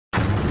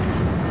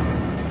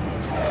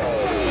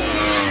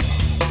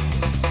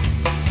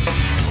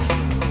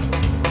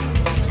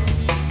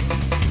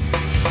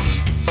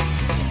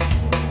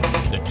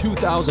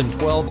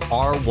2012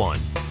 R1.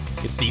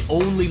 It's the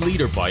only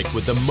leader bike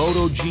with the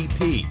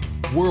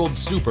MotoGP, World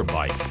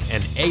Superbike,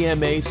 and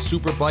AMA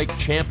Superbike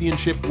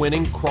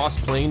Championship-winning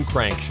cross-plane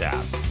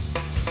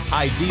crankshaft.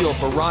 Ideal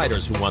for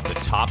riders who want the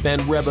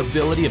top-end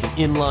revability of an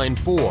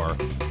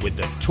inline-4 with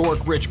the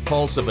torque-rich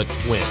pulse of a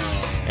twin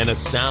and a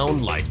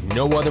sound like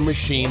no other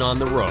machine on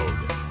the road.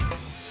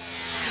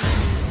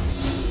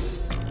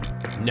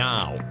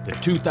 Now, the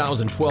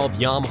 2012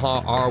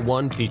 Yamaha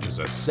R1 features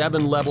a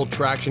 7-level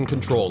traction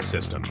control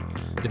system,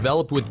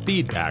 developed with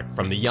feedback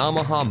from the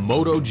Yamaha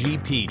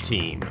MotoGP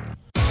team.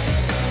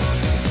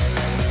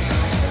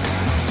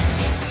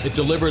 It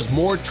delivers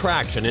more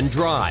traction and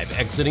drive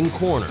exiting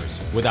corners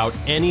without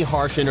any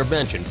harsh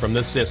intervention from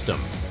the system.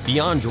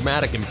 Beyond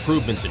dramatic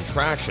improvements in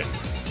traction,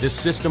 this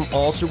system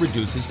also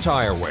reduces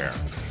tire wear.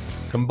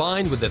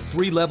 Combined with the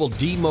 3-level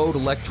D-mode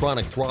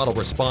electronic throttle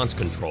response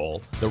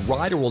control, the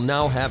rider will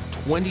now have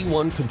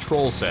 21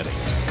 control settings,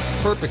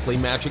 perfectly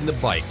matching the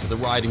bike to the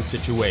riding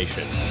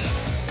situation.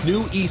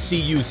 New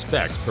ECU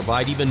specs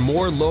provide even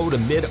more low to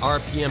mid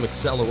RPM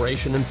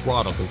acceleration and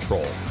throttle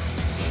control.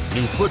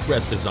 New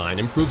footrest design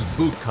improves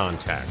boot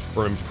contact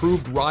for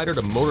improved rider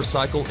to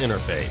motorcycle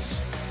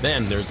interface.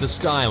 Then there's the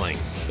styling.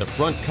 The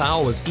front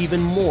cowl is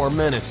even more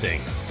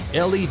menacing.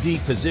 LED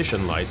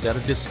position lights add a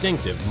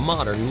distinctive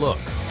modern look.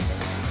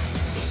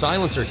 The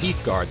silencer heat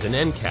guards and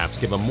end caps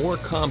give a more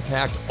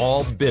compact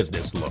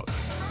all-business look.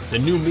 The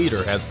new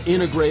meter has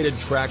integrated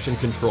traction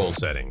control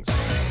settings.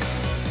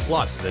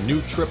 Plus, the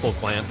new triple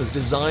clamp is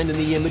designed in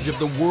the image of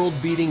the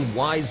world-beating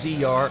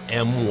YZR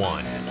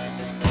M1.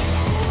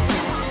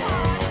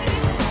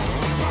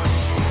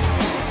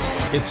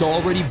 It's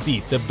already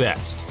beat the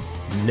best.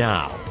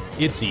 Now,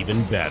 it's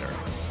even better.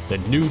 The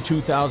new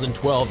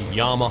 2012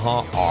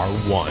 Yamaha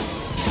R1.